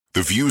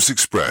The views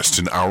expressed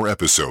in our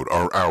episode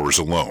are ours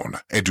alone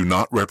and do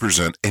not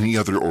represent any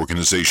other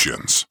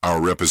organizations.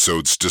 Our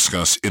episodes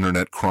discuss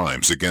internet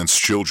crimes against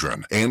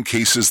children and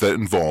cases that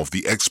involve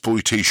the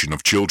exploitation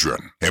of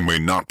children and may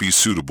not be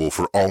suitable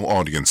for all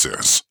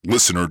audiences.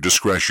 Listener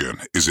discretion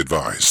is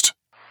advised.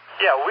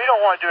 Yeah, we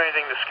don't want to do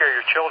anything to scare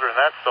your children.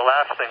 That's the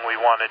last thing we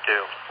want to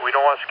do. We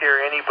don't want to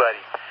scare anybody.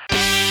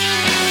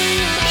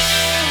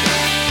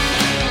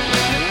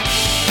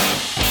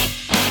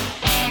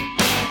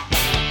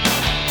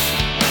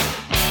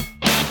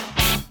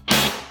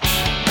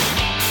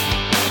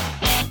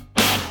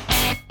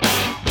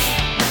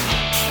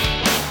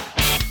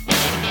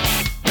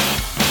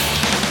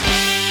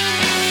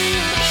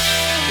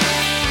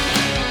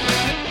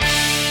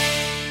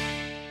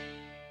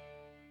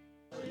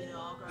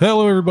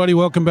 Hello, everybody.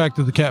 Welcome back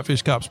to the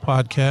Catfish Cops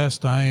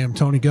podcast. I am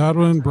Tony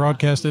Godwin,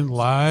 broadcasting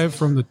live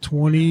from the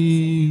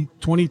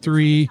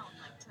 2023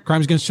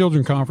 Crimes Against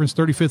Children Conference,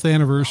 35th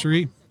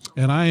anniversary.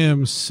 And I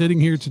am sitting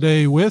here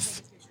today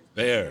with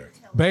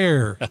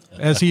Bear,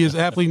 as he is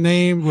aptly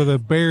named with a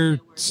bear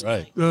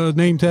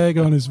name tag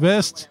on his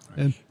vest.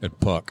 And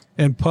Puck.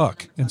 And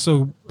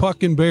so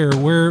Puck and Bear,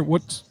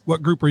 what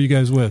group are you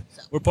guys with?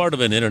 We're part of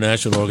an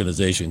international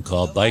organization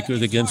called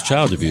Bikers Against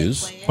Child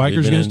Abuse.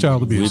 Bikers Against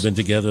Child Abuse. We've been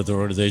together at the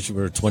organization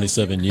for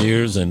 27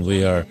 years, and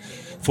we are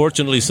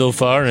fortunately so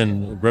far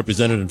and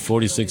represented in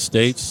 46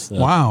 states.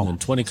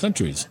 And 20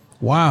 countries.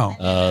 Wow.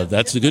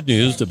 That's the good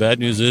news. The bad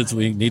news is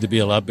we need to be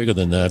a lot bigger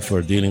than that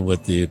for dealing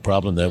with the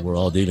problem that we're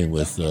all dealing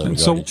with regarding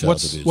child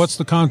abuse. What's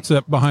the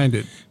concept behind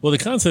it? Well, the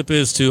concept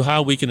is to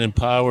how we can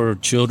empower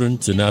children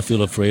to not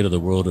feel afraid of the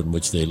world in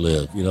which they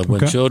live. You know,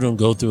 when children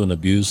go through an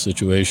abuse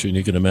situation,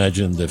 you can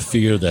imagine the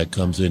fear that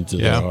comes into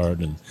their heart.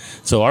 And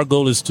so our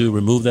goal is to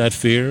remove that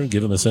fear,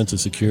 give them a sense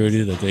of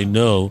security that they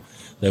know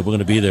that we're going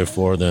to be there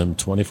for them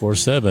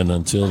 24/7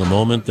 until the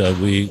moment that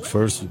we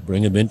first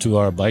bring them into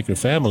our biker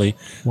family,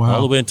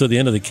 all the way until the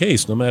end of the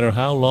case. No matter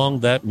how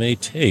long that may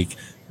take,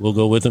 we'll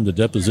go with them to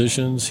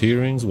depositions,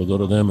 hearings. We'll go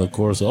to them, of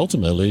course,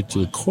 ultimately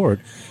to court,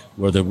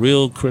 where the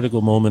real critical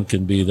moment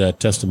can be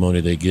that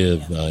testimony they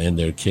give in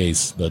their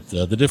case. But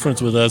the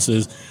difference with us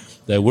is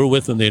that we're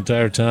with them the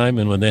entire time,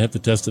 and when they have to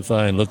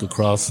testify and look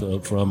across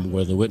from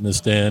where the witness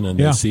stand and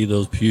they see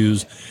those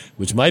pews,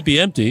 which might be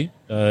empty,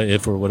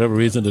 if for whatever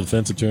reason the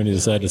defense attorney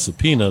decided to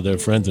subpoena their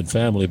friends and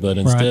family, but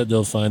instead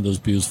they'll find those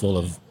pews full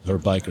of her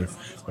biker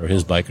or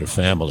his biker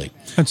family.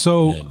 And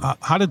so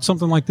how did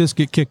something like this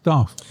get kicked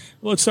off?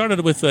 Well, it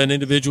started with an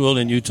individual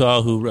in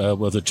Utah who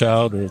was a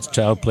child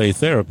play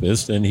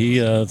therapist, and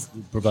he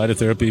provided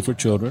therapy for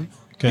children.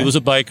 Okay. He was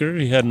a biker.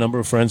 He had a number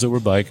of friends that were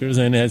bikers,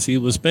 and as he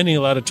was spending a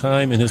lot of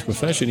time in his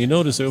profession, he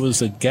noticed there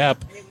was a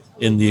gap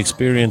in the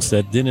experience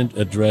that didn't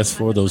address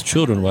for those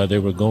children while they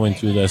were going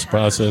through this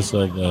process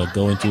of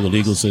going through the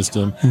legal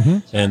system,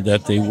 and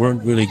that they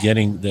weren't really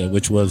getting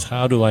which was,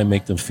 how do I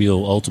make them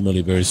feel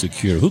ultimately very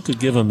secure? Who could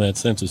give them that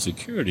sense of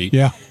security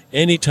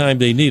anytime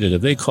they need it?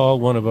 If they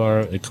call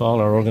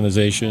our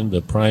organization,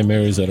 the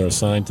primaries that are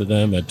assigned to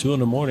them at 2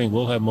 a.m,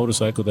 we'll have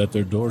motorcycles at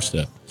their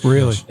doorstep.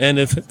 Really? And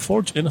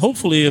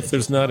hopefully if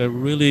there's not a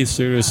really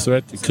serious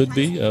threat, it could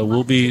be,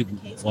 we'll be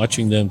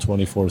watching them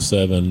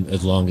 24/7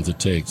 as long as it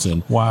takes.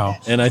 And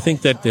And I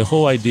think that the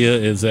whole idea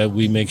is that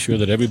we make sure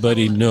that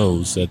everybody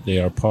knows that they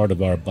are part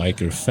of our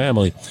biker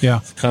family.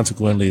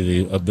 Consequently,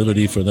 the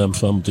ability for them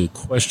to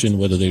question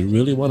whether they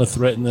really want to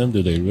threaten them,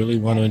 do they really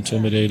want to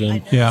intimidate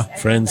them,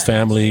 friends,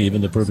 family,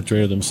 even the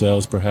perpetrator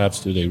themselves, perhaps,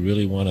 do they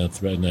really want to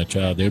threaten that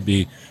child? They'd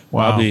be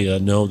probably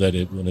know that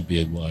it wouldn't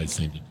be a wise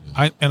thing to do.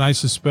 I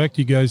suspect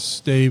you guys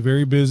stay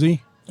very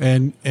busy,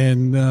 and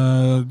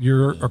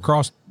you're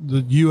across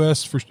the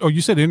U.S.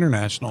 you said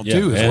international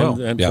too as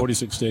well. And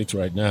 46 states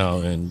right now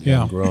and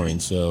growing.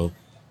 So,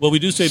 well, we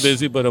do stay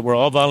busy, but we're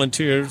all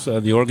volunteers.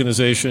 The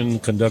organization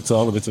conducts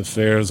all of its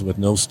affairs with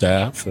no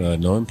staff,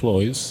 no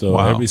employees. So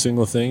every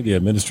single thing, the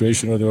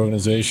administration of the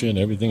organization,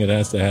 everything that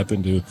has to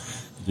happen to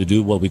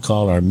do what we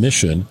call our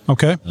mission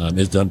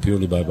is done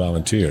purely by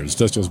volunteers.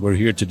 Just as we're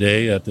here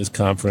today at this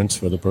conference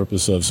for the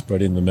purpose of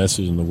spreading the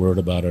message and the word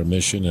about our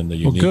mission and the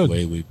unique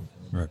way we...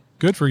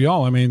 Good for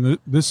y'all. I mean,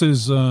 this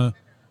is...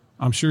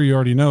 I'm sure you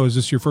already know. Is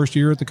this your first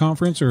year at the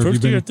conference, or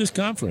first year at this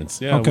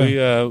conference? Yeah, we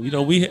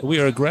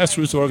are a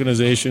grassroots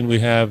organization. We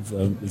have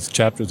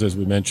chapters, as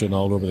we mentioned,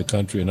 all over the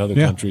country and other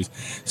countries.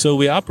 So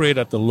we operate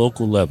at the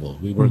local level.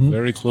 We work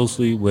very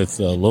closely with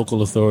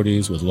local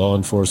authorities, with law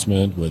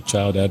enforcement, with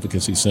child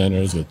advocacy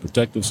centers, with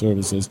protective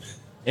services.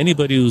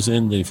 Anybody who's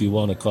in if you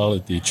want to call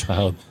it the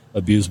child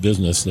abuse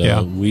business,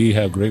 we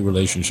have great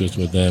relationships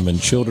with them,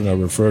 and children are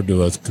referred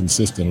to us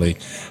consistently.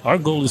 Our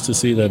goal is to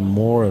see that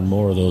more and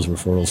more of those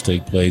referrals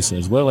take place,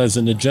 as well as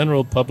in the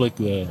general public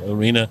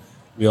arena.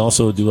 We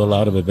also do a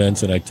lot of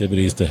events and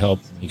activities to help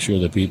make sure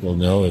that people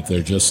know if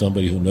they're just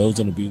somebody who knows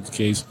an abuse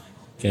case,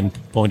 can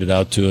point it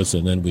out to us,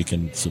 and then we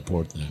can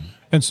support them.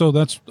 And so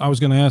I was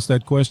going to ask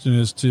that question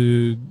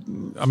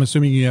I'm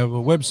assuming you have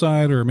a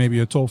website or maybe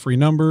a toll-free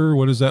number.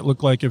 What does that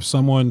look like if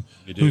someone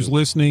who's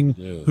listening,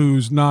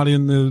 who's not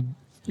in the,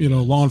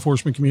 law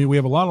enforcement community? We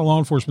have a lot of law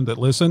enforcement that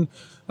listen.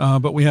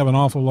 but we have an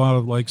awful lot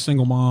of like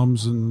single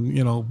moms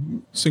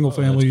and, single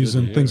families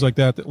and things like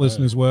that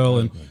listen as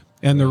well.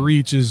 And the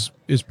reach is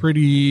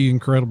pretty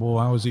incredible.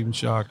 I was even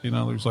shocked.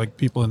 There's like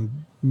people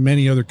in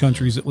many other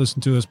countries that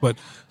listen to us. But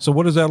so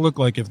what does that look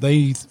like if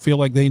they feel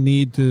like they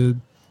need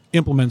to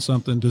implement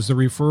something? Does the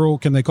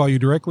referral, can they call you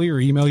directly or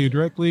email you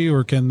directly,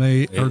 or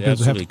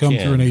does it have to come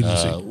through an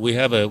agency? We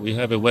have a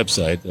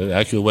website, the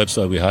actual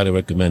website we highly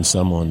recommend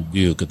someone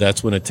view, because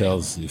that's when it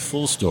tells the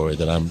full story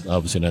that I'm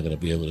obviously not going to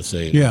be able to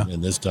say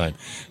in this time.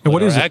 And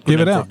what is it?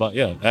 Give it out.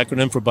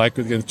 Acronym for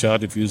Bikers Against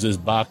Child Abuse is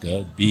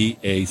BACA,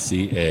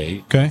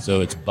 BACA. Okay. So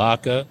it's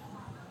BACA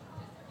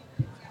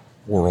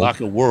World.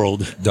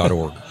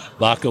 BACAworld.org.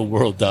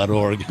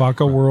 BACAworld.org.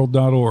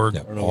 BACAworld.org.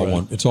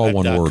 Yeah, it's all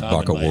one word,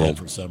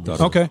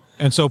 BACAworld.org. Okay.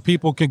 And so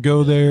people could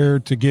go there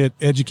to get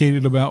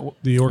educated about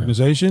the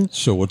organization.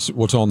 So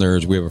what's on there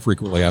is we have a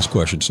frequently asked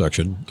questions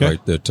section,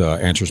 right, that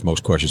answers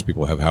most questions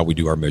people have, how we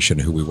do our mission,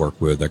 who we work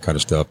with, that kind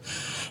of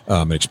stuff.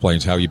 It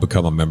explains how you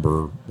become a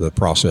member, the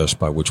process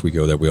by which we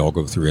go, that we all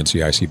go through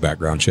NCIC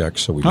background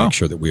checks. So we make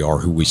sure that we are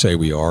who we say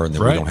we are, and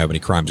that we don't have any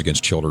crimes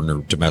against children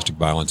or domestic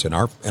violence in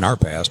our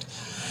past.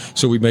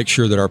 So we make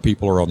sure that our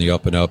people are on the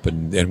up and up,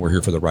 and we're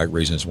here for the right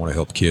reasons, want to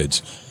help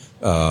kids.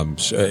 So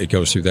it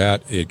goes through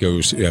that. It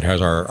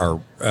has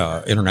our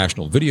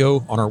international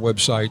video on our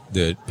website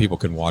that people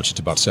can watch.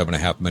 It's about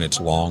 7.5 minutes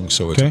long,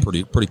 so it's a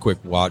pretty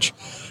quick watch.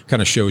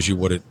 Kind of shows you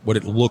what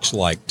it looks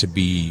like to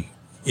be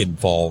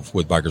involved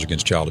with Bikers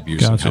Against Child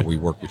Abuse and how we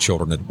work with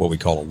children at what we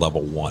call a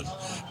level 1,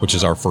 which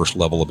is our first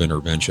level of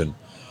intervention.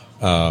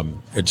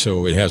 And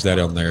so it has that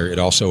on there. It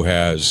also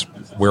has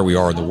where we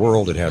are in the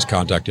world. It has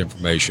contact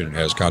information. It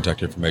has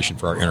contact information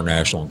for our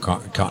international and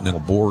continental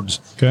boards.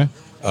 Okay.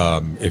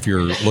 If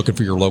you're looking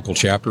for your local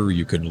chapter,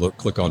 you can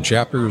click on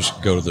chapters,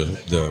 go to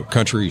the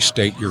country,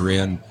 state you're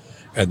in,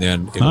 and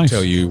then it'll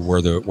tell you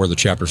where the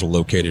chapters are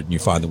located, and you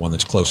find the one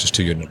that's closest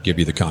to you, and it'll give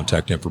you the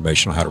contact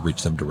information on how to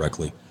reach them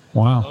directly.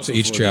 Wow. So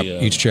each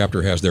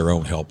chapter has their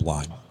own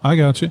helpline. I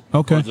got you.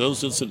 Okay. For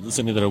those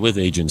listening that are with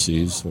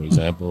agencies, for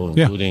example,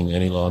 including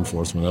any law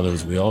enforcement,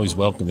 others, we always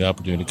welcome the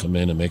opportunity to come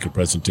in and make a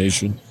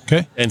presentation.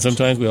 Okay. And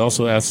sometimes we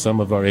also ask some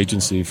of our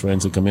agency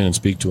friends to come in and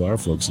speak to our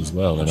folks as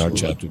well in our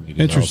chapter meeting.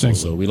 Interesting.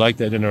 Also. So we like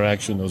that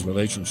interaction. Those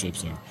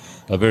relationships are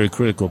a very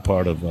critical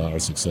part of our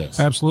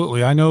success.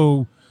 Absolutely. I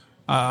know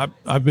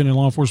I've been in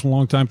law enforcement a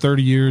long time,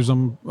 30 years.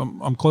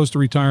 I'm close to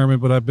retirement,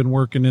 but I've been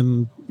working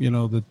in,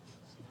 the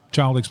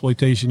child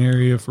exploitation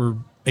area for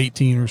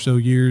 18 or so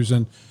years.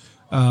 And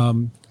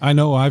I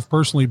know I've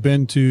personally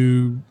been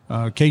to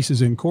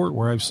cases in court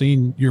where I've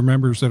seen your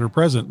members that are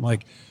present,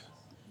 like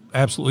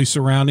absolutely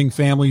surrounding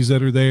families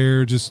that are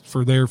there just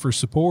for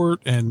support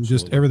and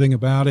just everything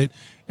about it.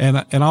 And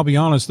I'll be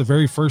honest, the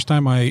very first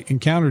time I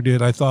encountered it,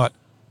 I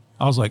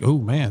was like, oh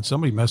man,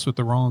 somebody messed with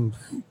the wrong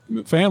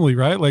family,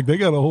 right? Like they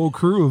got a whole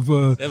crew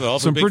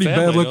of some pretty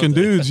bad looking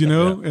dudes,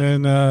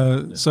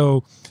 And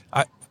so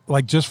I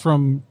like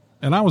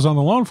and I was on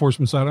the law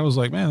enforcement side. I was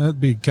like, man,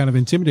 that'd be kind of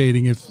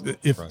intimidating if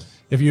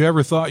you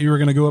ever thought you were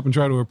going to go up and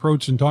try to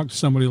approach and talk to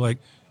somebody. Like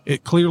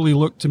it clearly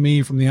looked to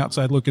me from the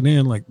outside looking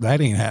in, like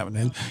that ain't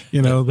happening.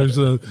 You're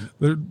going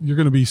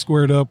to be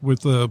squared up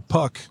with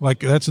Puck. Like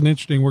that's an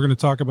interesting. We're going to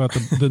talk about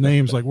the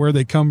names, like where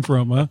they come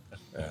from. Huh?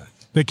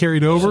 They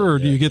carried over, or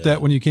do you get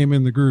that when you came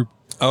in the group?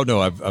 Oh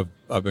no,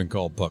 I've been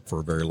called Puck for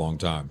a very long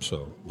time.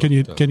 So can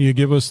you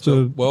give us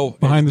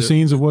behind the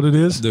scenes of what it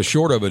is? The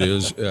short of it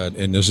is,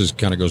 and this is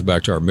kind of goes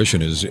back to our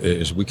mission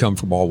is we come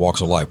from all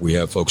walks of life. We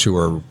have folks who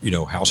are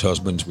house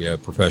husbands, we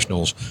have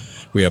professionals,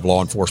 we have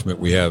law enforcement,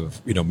 we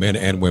have men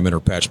and women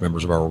are patch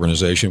members of our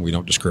organization. We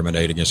don't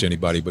discriminate against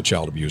anybody but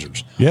child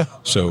abusers. Yeah.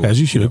 So as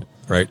you should.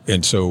 Right.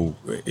 And so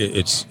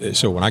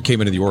so when I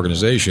came into the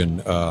organization,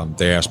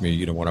 they asked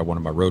me what I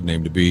wanted my road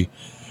name to be.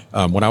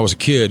 When I was a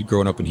kid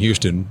growing up in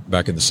Houston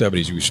back in the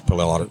 70s, we used to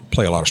play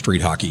a lot of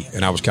street hockey,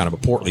 and I was kind of a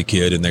portly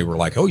kid, and they were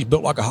like, "Oh, he's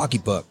built like a hockey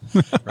puck,"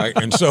 right?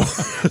 And so,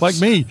 like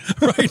me,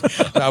 right?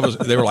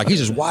 They were like,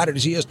 "He's as wide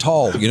as he is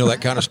tall,"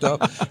 that kind of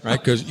stuff,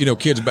 right? Because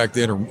kids back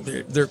then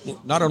they're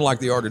not unlike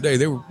they are today.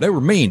 They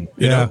were mean,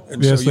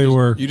 And yes, they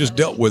were. You just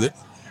dealt with it,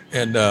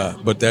 and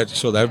but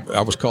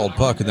I was called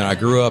Puck, and then I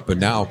grew up,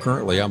 and now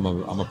currently I'm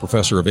a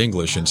professor of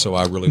English, and so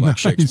I really like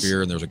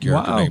Shakespeare, and there's a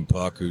character named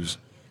Puck who's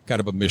kind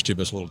of a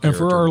mischievous little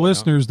character. And for our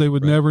listeners, they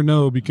would never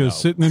know because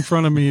sitting in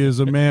front of me is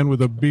a man with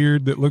a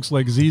beard that looks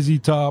like ZZ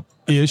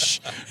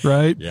Top-ish,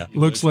 right? Yeah.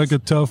 Looks like a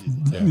tough,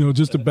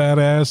 just a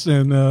badass,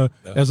 and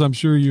as I'm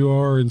sure you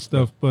are and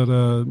stuff. But,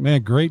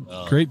 man,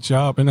 great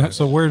job. And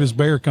so where does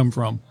Bear come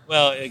from?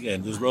 Well,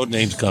 again, these road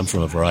names come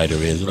from a variety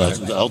of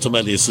reasons.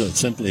 Ultimately, it's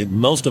simply a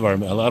lot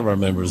of our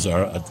members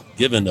are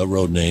given a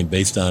road name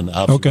based on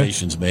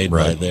observations made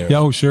by their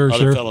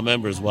other fellow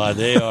members, why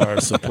they are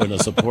in a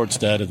support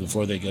status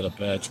before they get a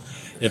patch.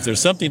 If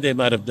there's something they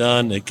might have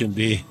done, it can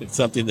be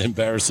something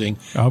embarrassing.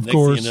 Of Next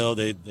course. thing you know,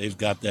 they've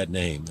got that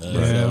name.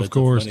 Of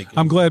course.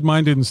 I'm glad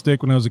mine didn't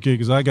stick when I was a kid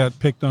because I got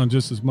picked on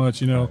just as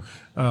much,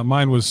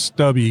 Mine was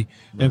Stubby,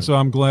 and so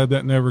I'm glad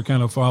that never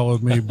kind of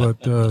followed me.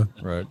 But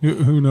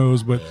who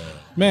knows? But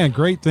man,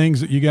 great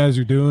things that you guys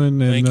are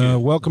doing,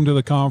 and welcome to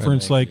the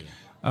conference. As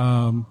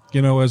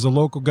a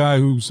local guy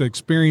who's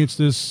experienced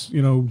this,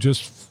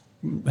 just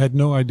had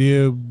no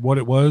idea what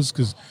it was,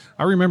 because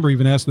I remember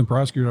even asking the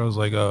prosecutor, I was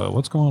like,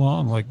 what's going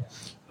on? Like,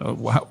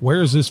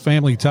 where is this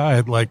family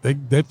tied? Like, they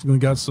definitely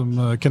got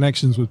some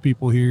connections with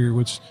people here,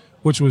 which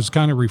was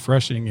kind of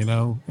refreshing,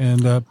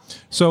 And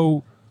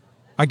so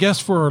I guess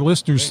for our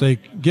listeners'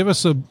 sake, give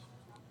us you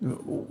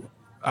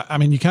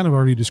kind of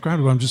already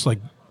described it, but I'm just like,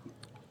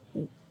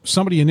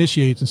 somebody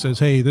initiates and says,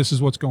 hey, this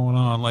is what's going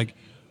on. Like,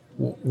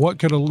 what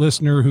could a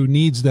listener who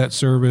needs that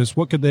service,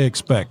 what could they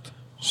expect?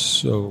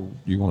 So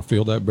you want to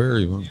field that,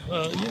 Barry?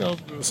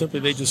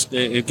 Simply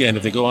again,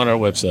 if they go on our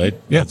website,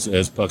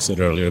 as Puck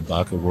said earlier,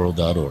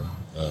 BACAworld.org,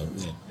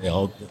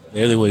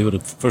 they're able to,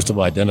 first of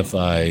all,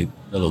 identify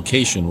the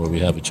location where we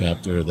have a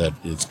chapter that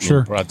is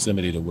in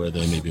proximity to where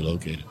they may be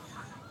located.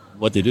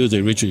 What they do is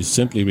they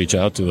simply reach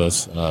out to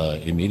us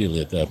immediately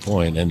at that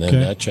point, and then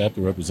that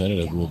chapter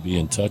representative will be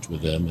in touch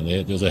with them,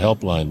 and there's a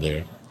helpline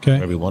there for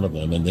every one of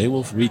them, and they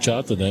will reach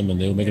out to them,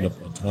 and they will make it a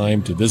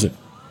time to visit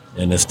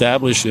and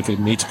establish if it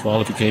meets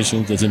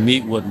qualifications, does it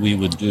meet what we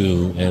would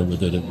do, and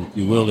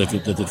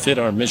does it fit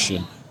our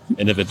mission.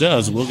 And if it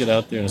does, we'll get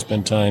out there and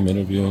spend time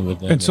interviewing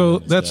with them. And so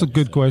that's a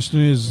good question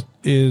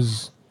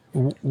is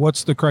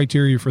what's the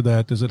criteria for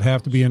that? Does it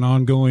have to be an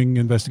ongoing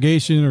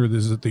investigation, or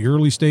is it the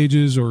early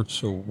stages? Or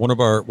so one of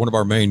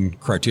our main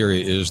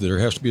criteria is there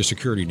has to be a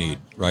security need,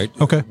 right?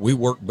 Okay. We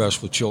work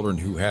best with children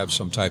who have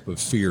some type of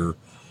fear.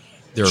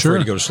 They're afraid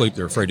to go to sleep.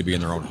 They're afraid to be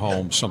in their own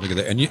home, something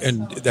like that.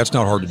 And that's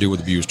not hard to do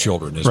with abused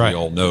children, as we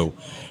all know.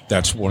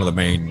 That's one of the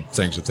main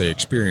things that they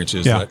experience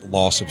is that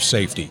loss of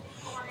safety.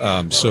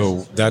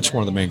 So that's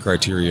one of the main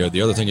criteria.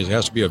 The other thing is it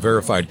has to be a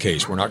verified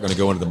case. We're not going to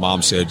go into the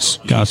mom said,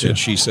 he said,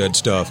 she said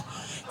stuff.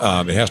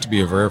 It has to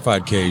be a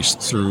verified case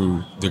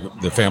through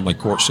the family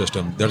court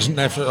system. There doesn't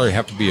necessarily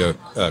have to be a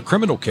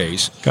criminal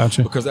case,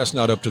 because that's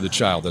not up to the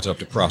child. That's up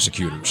to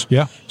prosecutors.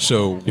 Yeah.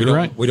 So we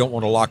don't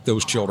want to lock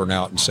those children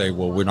out and say,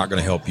 well, we're not going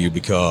to help you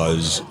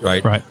because,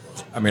 right?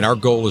 I mean, our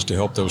goal is to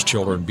help those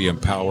children be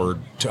empowered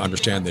to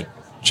understand that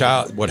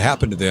what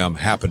happened to them,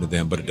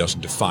 but it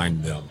doesn't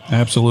define them.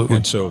 Absolutely.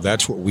 And so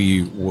that's what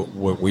we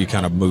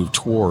kind of move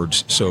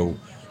towards. So,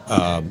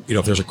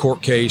 if there's a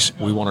court case,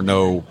 we want to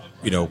know,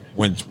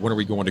 when are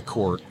we going to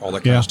court, all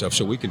that kind of stuff.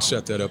 So we can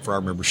set that up for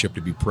our membership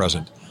to be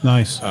present.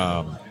 Nice.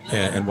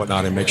 And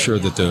whatnot, and make sure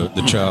that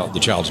the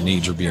child's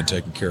needs are being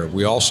taken care of.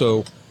 We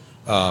also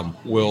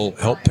will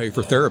help pay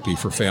for therapy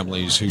for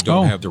families who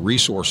don't have the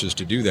resources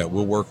to do that.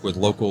 We'll work with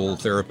local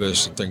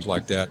therapists and things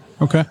like that.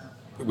 Okay.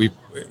 We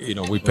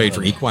paid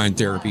for equine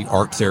therapy,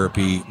 art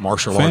therapy,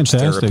 martial arts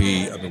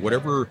therapy. I mean,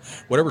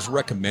 whatever's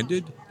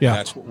recommended,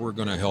 that's what we're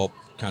going to help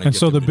kind of. And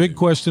so the big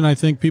question I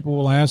think people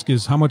will ask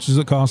is, how much does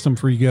it cost them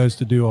for you guys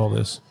to do all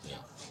this?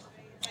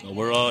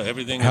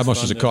 Everything. How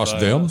much does it cost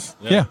them?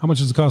 Yeah. How much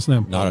does it cost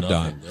them? Not a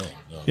dime.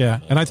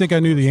 Yeah, and I think I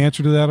knew the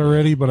answer to that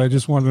already, but I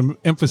just wanted to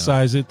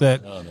emphasize it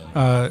that,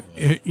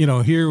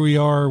 here we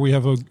are. We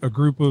have a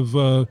group of,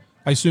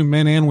 I assume,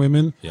 men and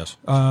women,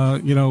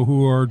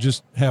 who are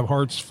just have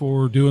hearts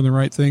for doing the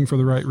right thing for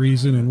the right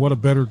reason. And what a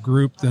better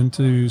group than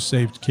to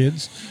save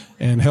kids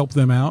and help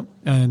them out,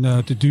 and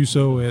to do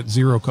so at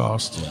zero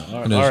cost.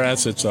 Yeah, our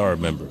assets are our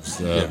members.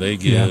 They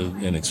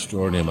give an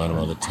extraordinary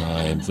amount of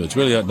time. So it's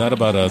really not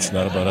about us, it's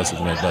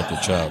about the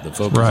child. The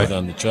focus is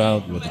on the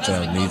child, what the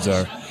child needs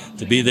are.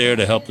 To be there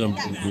to help them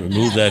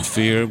remove that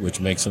fear, which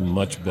makes them a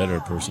much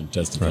better person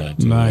testifying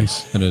to.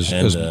 Nice. And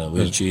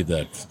we achieved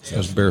that.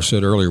 As Bear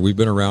said earlier, we've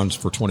been around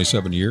for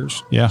 27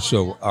 years. Yeah.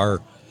 So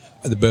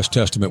the best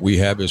testament we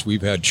have is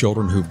we've had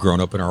children who've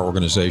grown up in our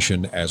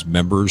organization as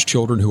members,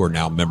 children who are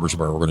now members of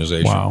our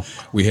organization. Wow.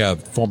 We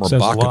have former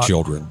BACA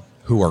children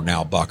who are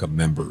now BACA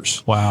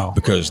members. Wow.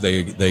 Because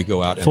they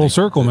go out and full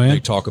circle, man.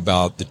 They talk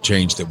about the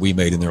change that we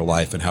made in their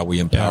life and how we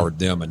empowered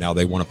them, and now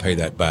they want to pay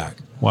that back.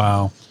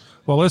 Wow.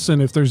 Well, listen,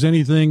 if there's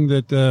anything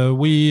that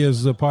we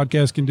as a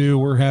podcast can do,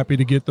 we're happy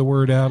to get the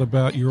word out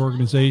about your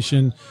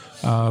organization.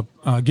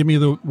 Give me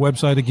the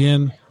website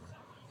again.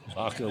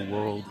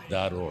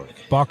 BACAworld.org.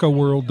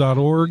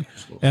 BACAworld.org.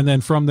 And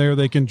then from there,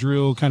 they can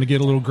kind of get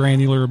a little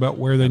granular about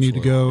where they need to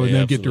go, and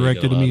then get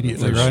directed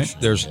immediately, right?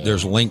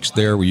 There's links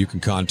there where you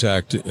can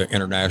contact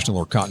international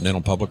or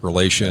continental public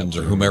relations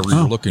or whomever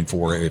you're looking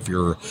for. If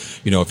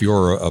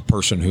you're a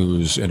person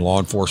who's in law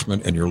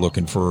enforcement and you're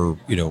looking for,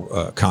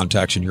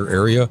 contacts in your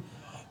area,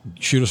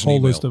 shoot us an email.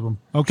 Whole list of them.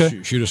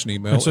 Okay. Shoot us an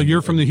email. And so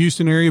you're from the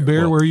Houston area,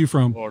 Bear. Where are you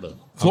from?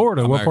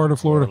 Florida. What part of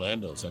Florida?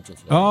 Orlando, Central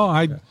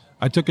Florida. Oh,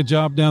 I took a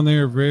job down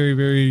there a very,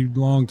 very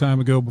long time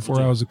ago before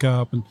I was a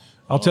cop, and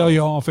I'll tell you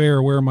off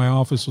air where my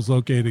office was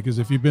located, because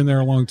if you've been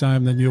there a long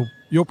time, then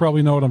you'll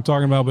probably know what I'm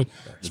talking about. But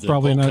it's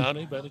probably not.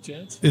 County, by the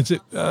chance? Is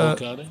it? Polk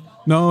County?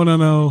 No.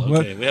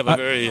 Okay, we have a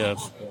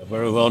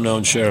very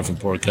well-known sheriff in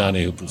Polk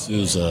County who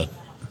pursues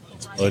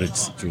exploited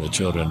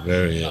children.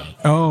 Very.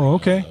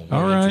 Okay.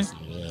 All right.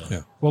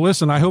 Yeah. Well,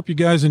 listen, I hope you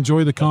guys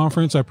enjoy the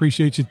conference. I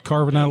appreciate you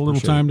carving out a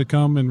little time to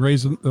come and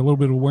raise a little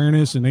bit of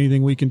awareness, and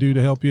anything we can do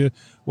to help you,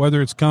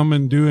 whether it's come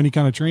and do any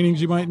kind of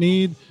trainings you might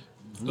need,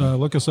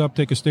 look us up,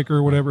 take a sticker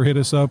or whatever, hit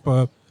us up.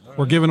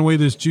 We're giving away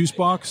this juice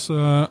box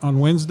on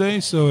Wednesday.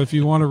 So if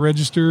you want to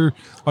register,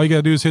 all you got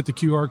to do is hit the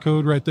QR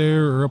code right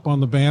there or up on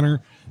the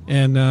banner,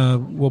 and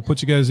we'll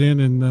put you guys in.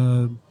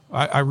 And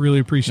I really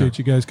appreciate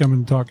you guys coming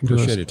and talking to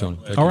us. Appreciate it, Tony.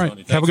 All right.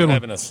 Tony. Have a good one.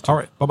 Having us. All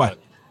right. Bye-bye.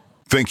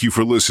 Thank you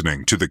for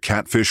listening to the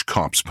Catfish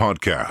Cops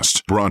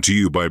podcast, brought to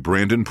you by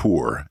Brandon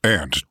Poore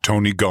and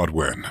Tony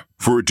Godwin.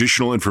 For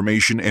additional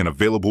information and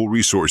available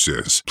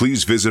resources,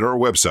 please visit our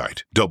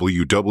website,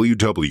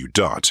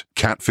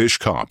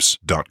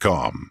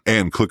 www.catfishcops.com,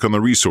 and click on the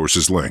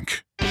resources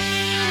link.